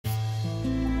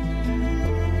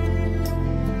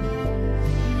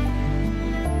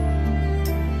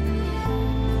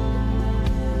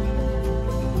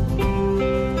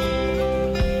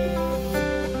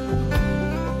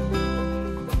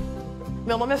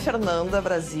Meu nome é Fernanda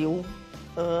Brasil,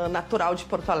 natural de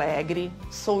Porto Alegre,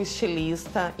 sou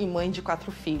estilista e mãe de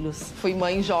 4 filhos. Fui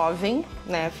mãe jovem,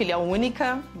 né, filha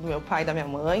única do meu pai e da minha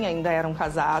mãe, ainda eram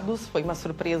casados, foi uma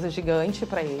surpresa gigante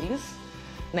para eles.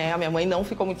 Né, a minha mãe não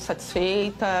ficou muito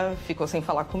satisfeita, ficou sem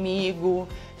falar comigo,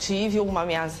 tive uma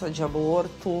ameaça de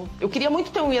aborto. Eu queria muito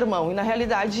ter um irmão e, na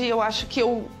realidade, eu acho que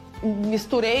eu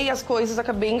misturei as coisas,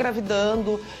 acabei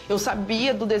engravidando. Eu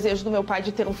sabia do desejo do meu pai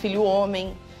de ter um filho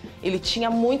homem. Ele tinha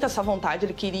muito essa vontade,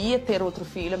 ele queria ter outro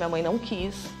filho, a minha mãe não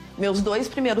quis. Meus 2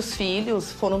 primeiros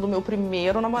filhos foram do meu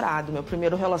primeiro namorado, meu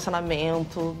primeiro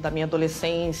relacionamento, da minha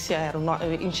adolescência. A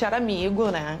gente era amigo,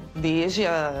 né? Desde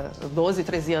 12,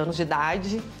 13 anos de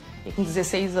idade. E com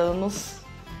 16 anos,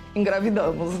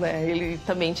 engravidamos, né? Ele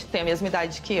também tem a mesma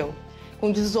idade que eu.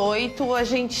 Com 18, a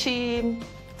gente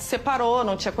separou,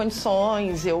 não tinha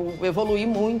condições, eu evoluí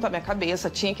muito a minha cabeça,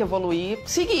 tinha que evoluir.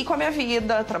 Segui com a minha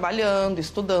vida, trabalhando,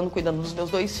 estudando, cuidando dos meus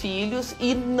 2 filhos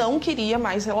e não queria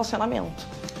mais relacionamento.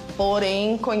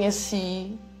 Porém,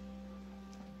 conheci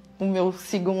o meu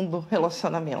segundo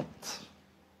relacionamento,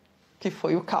 que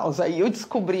foi o caos. Aí eu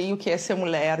descobri o que é ser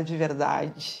mulher de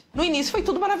verdade. No início foi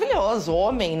tudo maravilhoso,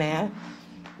 homem, né?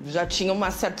 Já tinha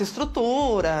uma certa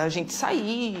estrutura, a gente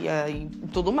saía e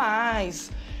tudo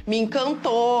mais. Me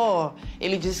encantou.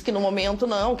 Ele disse que no momento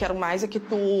não, quero mais é que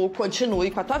tu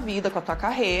continue com a tua vida, com a tua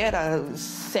carreira,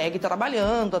 segue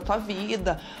trabalhando a tua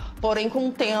vida. Porém, com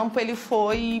o tempo, ele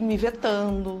foi me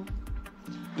vetando.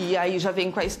 E aí já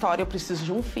vem com a história, eu preciso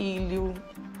de um filho,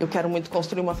 eu quero muito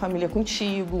construir uma família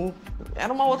contigo.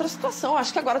 Era uma outra situação,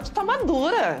 acho que agora tu tá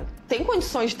madura, tem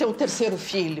condições de ter o 3º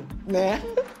filho, né?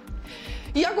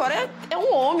 E agora é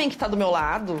um homem que tá do meu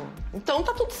lado, então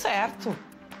tá tudo certo.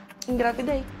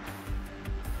 Engravidei.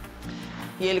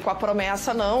 E ele com a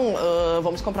promessa, não,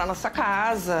 vamos comprar nossa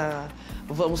casa,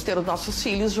 vamos ter os nossos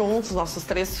filhos juntos, nossos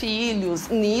 3 filhos.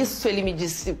 Nisso ele me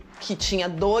disse que tinha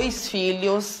 2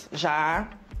 filhos já,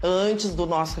 antes do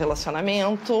nosso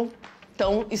relacionamento.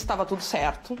 Então estava tudo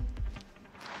certo.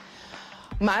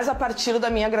 Mas a partir da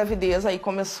minha gravidez aí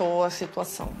começou a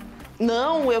situação.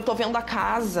 Não, eu tô vendo a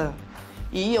casa.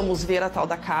 Íamos ver a tal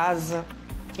da casa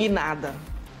e nada.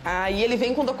 Aí ele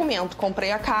vem com o documento,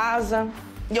 comprei a casa.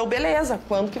 E eu, beleza,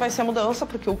 quando que vai ser a mudança?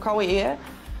 Porque o Cauê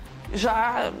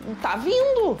já tá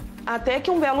vindo. Até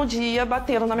que um belo dia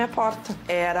bateram na minha porta.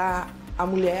 Era a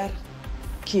mulher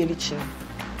que ele tinha.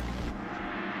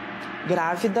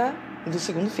 Grávida do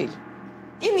 2º filho.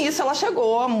 E nisso ela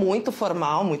chegou, muito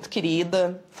formal, muito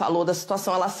querida. Falou da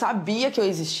situação, ela sabia que eu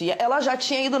existia. Ela já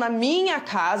tinha ido na minha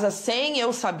casa sem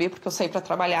eu saber, porque eu saí pra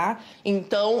trabalhar.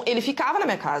 Então ele ficava na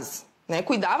minha casa. Né,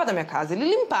 cuidava da minha casa, ele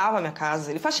limpava a minha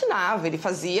casa, ele faxinava, ele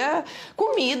fazia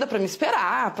comida pra me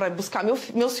esperar, pra buscar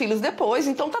meus filhos depois.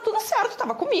 Então tá tudo certo,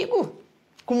 tava comigo.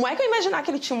 Como é que eu ia imaginar que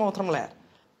ele tinha uma outra mulher?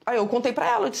 Aí eu contei pra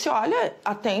ela, eu disse, olha,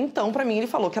 até então pra mim ele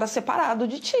falou que era separado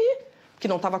de ti, que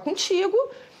não tava contigo.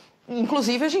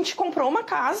 Inclusive a gente comprou uma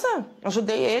casa,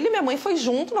 ajudei ele, minha mãe foi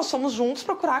junto, nós fomos juntos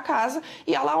procurar a casa.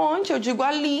 E ela onde? Eu digo,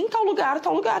 ali em tal lugar.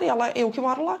 E ela, eu que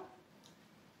moro lá.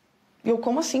 E eu,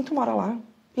 como assim tu mora lá?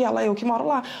 E ela, eu que moro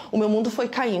lá. O meu mundo foi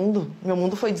caindo, meu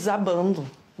mundo foi desabando.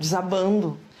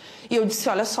 E eu disse,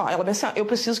 olha só, ela disse, eu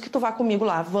preciso que tu vá comigo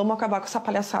lá, vamos acabar com essa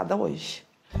palhaçada hoje.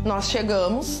 Nós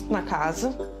chegamos na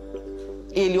casa,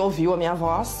 ele ouviu a minha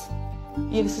voz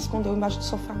e ele se escondeu embaixo do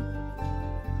sofá.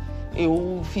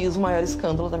 Eu fiz o maior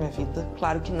escândalo da minha vida,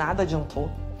 claro que nada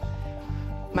adiantou.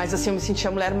 Mas assim, eu me senti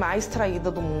a mulher mais traída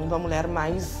do mundo, a mulher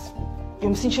mais... Eu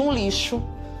me senti um lixo.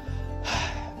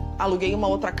 Aluguei uma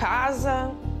outra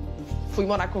casa, fui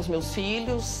morar com os meus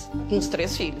filhos, com os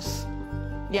 3 filhos.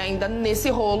 E ainda nesse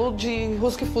rolo de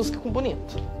rusque-fusque com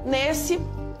bonito. Nesse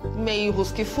meio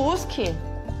rusque-fusque,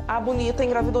 a bonita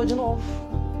engravidou de novo.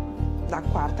 Da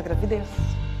 4ª gravidez.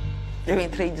 Eu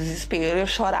entrei em desespero, eu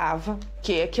chorava. O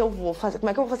que é que eu vou fazer?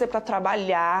 Como é que eu vou fazer para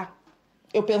trabalhar?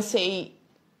 Eu pensei,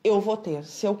 eu vou ter.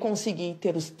 Se eu conseguir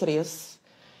ter os 3,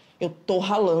 eu tô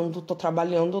ralando, tô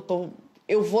trabalhando,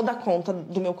 eu vou dar conta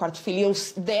do meu 4º filho.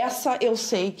 Dessa eu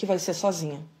sei que vai ser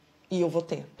sozinha. E eu vou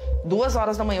ter. 2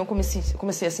 horas da manhã eu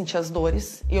comecei a sentir as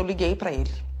dores e eu liguei pra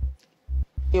ele.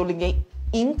 Eu liguei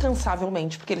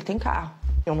incansavelmente, porque ele tem carro,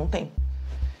 eu não tenho.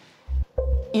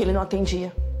 E ele não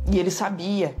atendia. E ele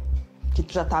sabia que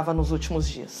já estava nos últimos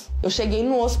dias. Eu cheguei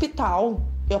no hospital,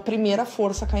 a primeira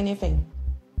força Caine vem.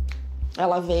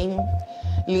 Ela vem,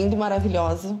 linda e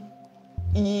maravilhosa.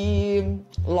 E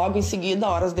logo em seguida,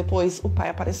 horas depois, o pai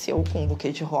apareceu com um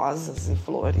buquê de rosas e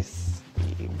flores,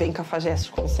 e bem cafajeste,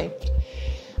 como sempre.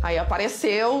 Aí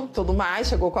apareceu, tudo mais,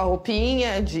 chegou com a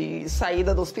roupinha de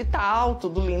saída do hospital,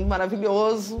 tudo lindo,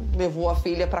 maravilhoso. Levou a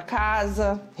filha pra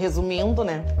casa, resumindo,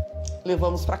 né?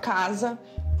 Levamos pra casa,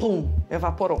 pum,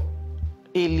 evaporou.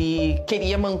 Ele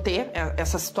queria manter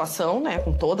essa situação, né,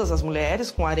 com todas as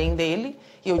mulheres, com o harém dele,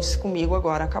 e eu disse, comigo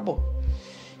agora acabou.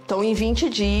 Então, em 20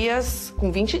 dias,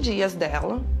 com 20 dias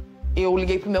dela, eu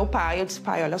liguei pro meu pai, eu disse,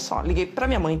 pai, olha só, liguei pra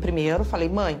minha mãe primeiro, falei,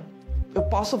 mãe, eu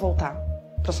posso voltar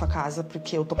pra sua casa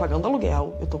porque eu tô pagando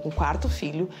aluguel, eu tô com o 4º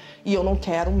filho e eu não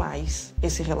quero mais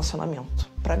esse relacionamento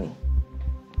pra mim.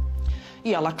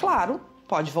 E ela, claro,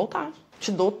 pode voltar,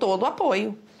 te dou todo o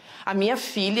apoio. A minha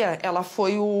filha, ela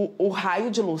foi o raio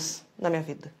de luz na minha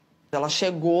vida. Ela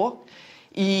chegou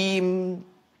e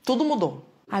tudo mudou.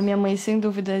 A minha mãe, sem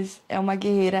dúvidas, é uma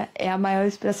guerreira, é a maior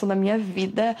expressão da minha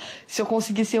vida. Se eu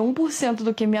conseguir ser 1%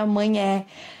 do que minha mãe é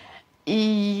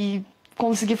e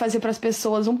conseguir fazer para as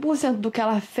pessoas 1% do que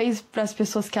ela fez para as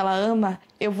pessoas que ela ama,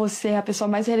 eu vou ser a pessoa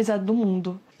mais realizada do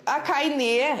mundo. A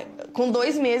Kainê, com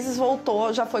 2 meses,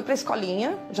 voltou, já foi para a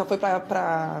escolinha, já foi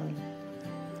para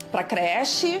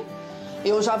creche.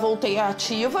 Eu já voltei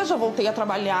ativa, já voltei a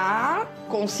trabalhar,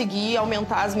 consegui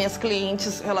aumentar as minhas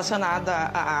clientes relacionadas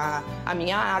à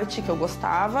minha arte, que eu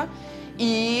gostava.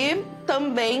 E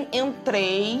também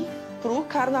entrei pro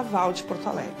Carnaval de Porto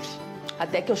Alegre.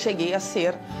 Até que eu cheguei a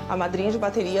ser a madrinha de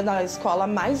bateria da escola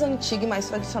mais antiga e mais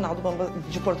tradicional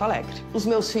de Porto Alegre. Os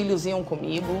meus filhos iam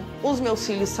comigo, os meus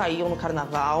filhos saíam no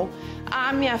Carnaval,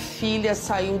 a minha filha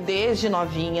saiu desde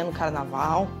novinha no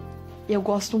Carnaval. Eu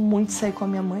gosto muito de sair com a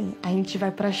minha mãe. A gente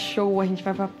vai pra show, a gente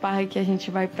vai pra parque, a gente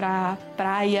vai pra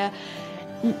praia.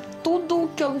 E tudo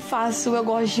que eu faço, eu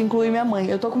gosto de incluir minha mãe.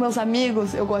 Eu tô com meus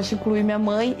amigos, eu gosto de incluir minha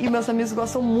mãe. E meus amigos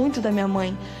gostam muito da minha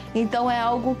mãe. Então é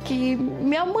algo que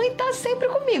minha mãe tá sempre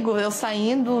comigo. Eu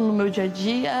saindo no meu dia a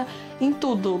dia, em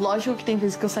tudo. Lógico que tem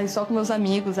vezes que eu saio só com meus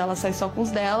amigos, ela sai só com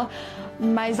os dela.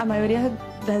 Mas a maioria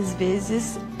das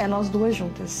vezes é nós duas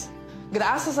juntas.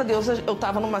 Graças a Deus eu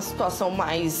estava numa situação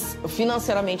mais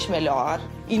financeiramente melhor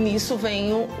e nisso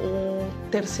vem o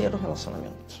 3º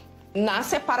relacionamento. Na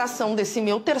separação desse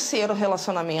meu 3º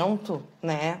relacionamento,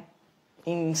 né,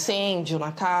 incêndio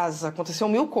na casa, aconteceu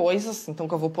 1000 coisas, então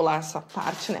que eu vou pular essa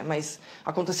parte, né, mas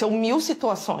aconteceu 1000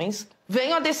 situações.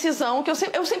 Veio a decisão que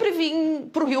eu sempre vim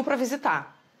pro Rio para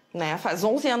visitar. Né? Faz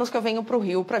 11 anos que eu venho pro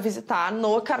Rio para visitar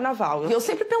no Carnaval. Eu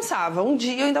sempre pensava, um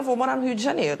dia eu ainda vou morar no Rio de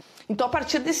Janeiro. Então, a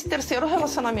partir desse 3º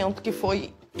relacionamento, que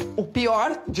foi o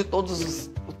pior de todos os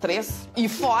 3, e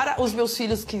fora os meus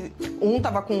filhos, que um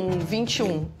tava com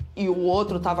 21 e o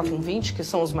outro tava com 20, que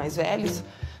são os mais velhos,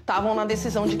 estavam na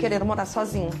decisão de querer morar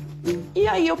sozinho. E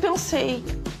aí eu pensei,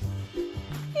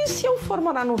 e se eu for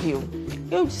morar no Rio?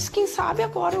 Eu disse, quem sabe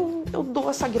agora eu dou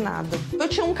essa guinada. Eu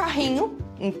tinha um carrinho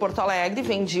em Porto Alegre,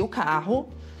 vendi o carro,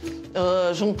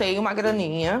 juntei uma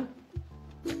graninha,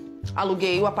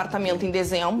 aluguei o apartamento em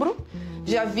dezembro.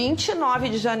 Dia 29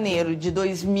 de janeiro de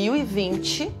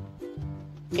 2020,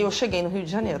 eu cheguei no Rio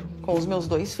de Janeiro com os meus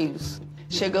 2 filhos.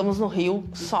 Chegamos no Rio,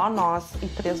 só nós e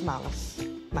 3 malas,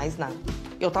 mais nada.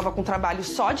 Eu tava com trabalho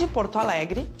só de Porto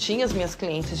Alegre, tinha as minhas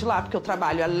clientes de lá, porque eu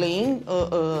trabalho além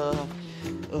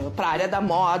para a área da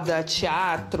moda,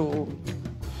 teatro,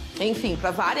 enfim,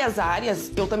 para várias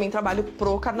áreas. Eu também trabalho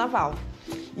pro Carnaval.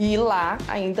 E lá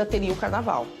ainda teria o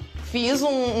Carnaval. Fiz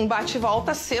um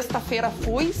bate-volta, sexta-feira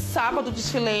fui, sábado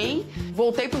desfilei,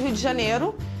 voltei pro Rio de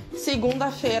Janeiro,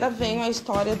 segunda-feira veio a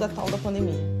história da tal da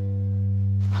pandemia.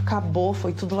 Acabou,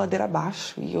 foi tudo ladeira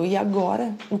abaixo. E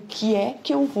agora? O que é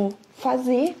que eu vou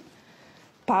fazer?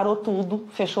 Parou tudo,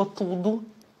 fechou tudo.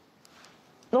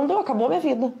 Não deu, acabou a minha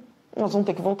vida. Nós vamos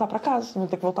ter que voltar para casa, vamos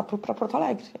ter que voltar para Porto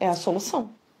Alegre. É a solução.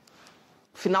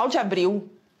 Final de abril,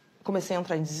 comecei a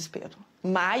entrar em desespero.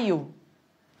 Maio,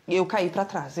 eu caí para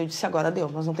trás. Eu disse, agora deu,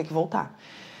 nós vamos ter que voltar.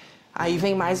 Aí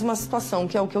vem mais uma situação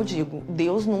que é o que eu digo.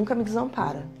 Deus nunca me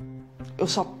desampara. Eu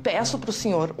só peço pro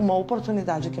Senhor uma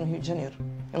oportunidade aqui no Rio de Janeiro.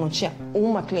 Eu não tinha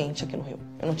uma cliente aqui no Rio.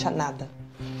 Eu não tinha nada.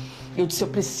 Eu disse, eu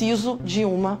preciso de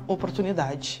uma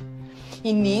oportunidade.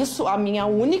 E nisso, a minha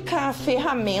única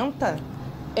ferramenta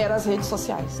eram as redes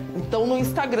sociais. Então, no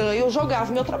Instagram, eu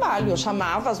jogava meu trabalho. Eu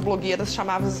chamava as blogueiras,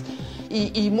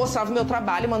 e mostrava o meu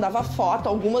trabalho, mandava foto.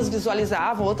 Algumas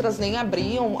visualizavam, outras nem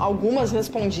abriam, algumas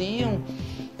respondiam.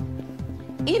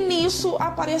 E nisso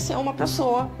apareceu uma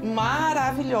pessoa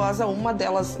maravilhosa. Uma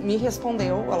delas me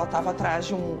respondeu, ela estava atrás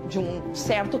de um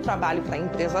certo trabalho para a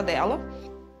empresa dela.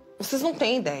 Vocês não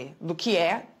têm ideia do que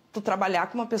é tu trabalhar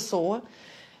com uma pessoa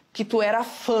que tu era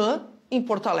fã em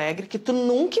Porto Alegre, que tu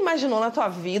nunca imaginou na tua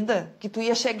vida que tu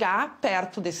ia chegar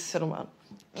perto desse ser humano.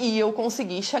 E eu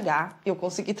consegui chegar, eu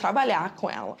consegui trabalhar com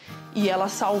ela. E ela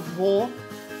salvou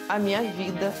a minha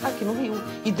vida aqui no Rio.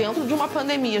 E dentro de uma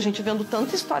pandemia, a gente vendo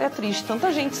tanta história triste,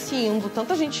 tanta gente se indo,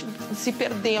 tanta gente se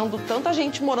perdendo, tanta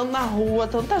gente morando na rua,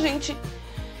 tanta gente...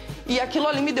 E aquilo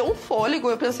ali me deu um fôlego.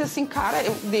 Eu pensei assim, cara,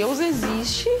 Deus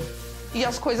existe e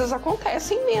as coisas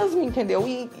acontecem mesmo, entendeu?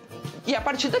 E a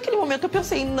partir daquele momento eu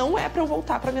pensei, não é pra eu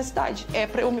voltar pra minha cidade, é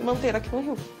pra eu me manter aqui no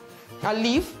Rio.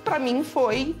 Ali, pra mim,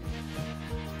 foi...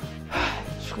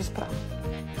 Deixa eu respirar.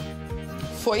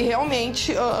 Foi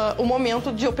realmente o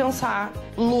momento de eu pensar,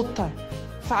 luta,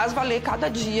 faz valer cada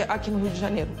dia aqui no Rio de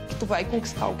Janeiro, que tu vai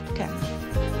conquistar o que tu quer.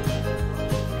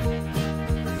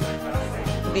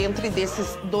 Dentro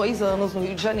desses 2 anos no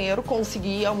Rio de Janeiro,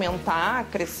 consegui aumentar,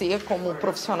 crescer como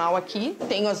profissional aqui.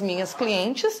 Tenho as minhas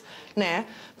clientes, né?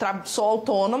 Sou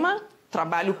autônoma,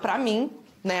 trabalho para mim,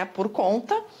 né? Por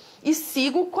conta. E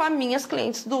sigo com as minhas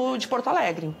clientes de Porto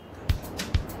Alegre.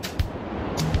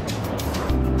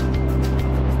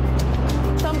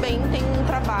 Também tenho um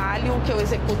trabalho que eu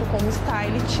executo como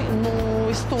stylist no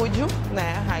estúdio,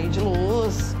 né? Raio de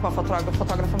Luz, com a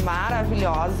fotógrafa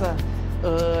maravilhosa,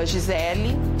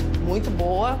 Gisele, muito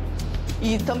boa.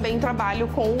 E também trabalho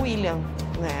com o William,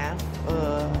 né?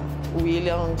 O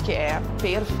William, que é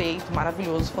perfeito,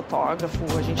 maravilhoso fotógrafo.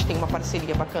 A gente tem uma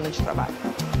parceria bacana de trabalho.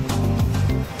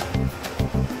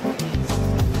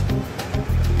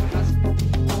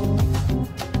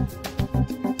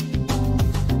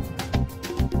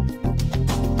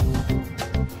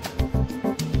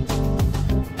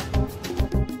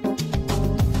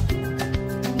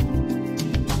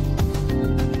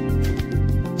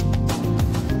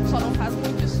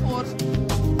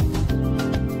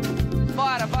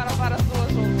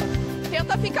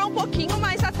 Ficar um pouquinho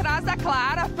mais atrás da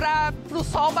Clara pro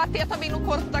sol bater também no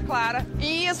corpo da Clara.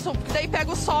 Isso, porque daí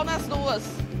pega o sol nas duas.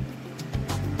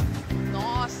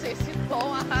 Nossa, esse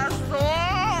tom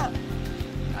arrasou!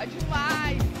 Tá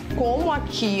demais! Como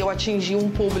aqui eu atingi um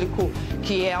público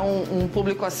que é um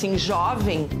público assim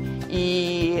jovem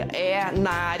e é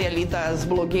na área ali das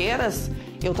blogueiras,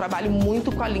 eu trabalho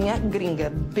muito com a linha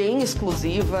gringa, bem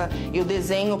exclusiva. Eu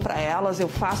desenho para elas, eu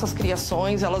faço as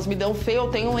criações, elas me dão eu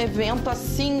tenho um evento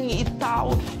assim e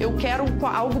tal. Eu quero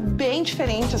algo bem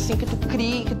diferente, assim, que tu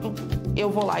crie, eu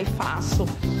vou lá e faço.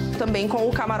 Também com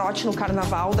o camarote no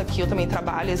carnaval daqui eu também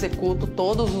trabalho, executo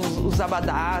todos os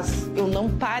abadás. Eu não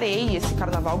parei esse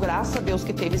carnaval, graças a Deus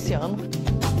que teve esse ano.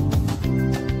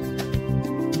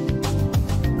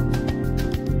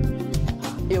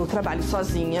 Eu trabalho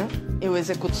sozinha, eu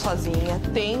executo sozinha.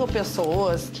 Tenho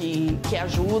pessoas que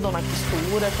ajudam na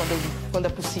costura quando é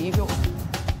possível.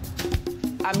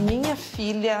 A minha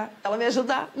filha, ela me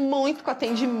ajuda muito com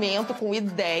atendimento, com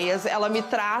ideias. Ela me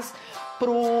traz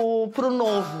pro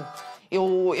novo.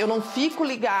 Eu não fico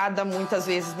ligada muitas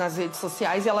vezes nas redes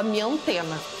sociais e ela me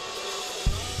antena.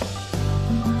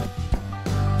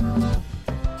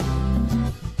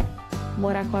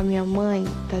 Morar com a minha mãe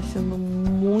tá sendo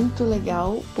muito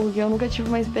legal, porque eu nunca tive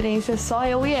uma experiência só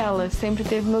eu e ela, sempre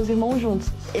teve meus irmãos juntos.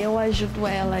 Eu ajudo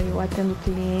ela, eu atendo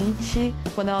cliente,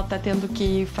 quando ela tá tendo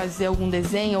que fazer algum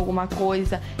desenho, alguma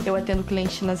coisa, eu atendo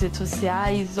cliente nas redes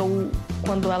sociais, ou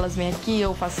quando elas vêm aqui,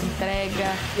 eu faço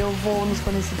entrega, eu vou nos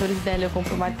fornecedores dela, eu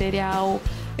compro material.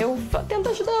 Eu tento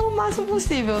ajudar ela o máximo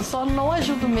possível, eu só não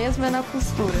ajudo mesmo é na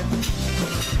costura.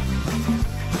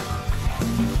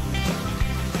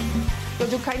 Eu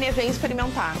digo que a Inê vem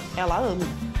experimentar. Ela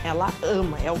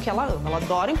ama, é o que ela ama. Ela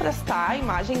adora emprestar a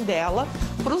imagem dela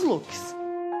pros looks.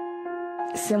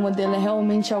 Ser modelo é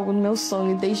realmente algo no meu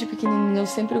sonho. Desde pequenininha eu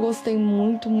sempre gostei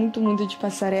muito, muito, muito de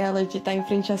passarela, de estar em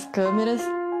frente às câmeras.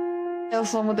 Eu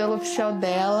sou a modelo oficial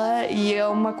dela e é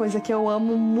uma coisa que eu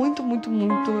amo muito, muito,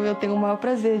 muito. Eu tenho o maior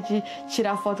prazer de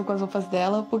tirar foto com as roupas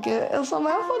dela, porque eu sou a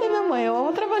maior fã da minha mãe, eu amo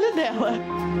o trabalho dela.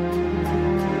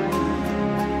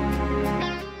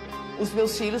 Os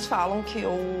meus filhos falam que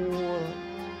eu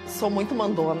sou muito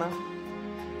mandona,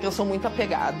 que eu sou muito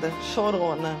apegada,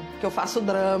 chorona, que eu faço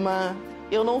drama.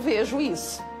 Eu não vejo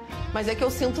isso, mas é que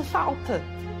eu sinto falta.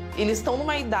 Eles estão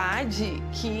numa idade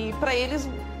que para eles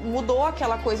mudou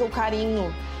aquela coisa, o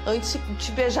carinho. Antes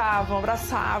te beijavam,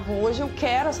 abraçavam. Hoje eu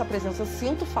quero essa presença, eu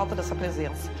sinto falta dessa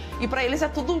presença. E pra eles é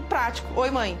tudo prático.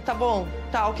 Oi, mãe, tá bom?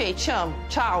 Tá, ok, te amo,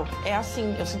 tchau. É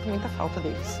assim, eu sinto muita falta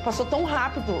deles. Passou tão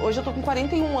rápido. Hoje eu tô com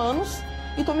 41 anos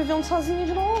e tô me vendo sozinha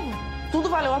de novo. Tudo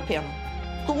valeu a pena.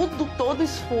 Tudo, todo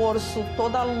esforço,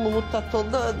 toda a luta,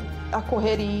 toda a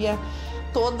correria,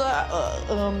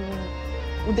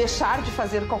 o deixar de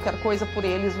fazer qualquer coisa por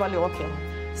eles valeu a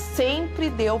pena. Sempre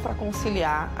deu para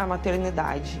conciliar a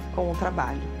maternidade com o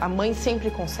trabalho. A mãe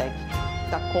sempre consegue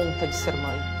dar conta de ser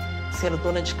mãe, ser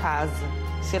dona de casa,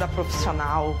 ser a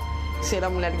profissional, ser a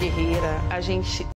mulher guerreira. A gente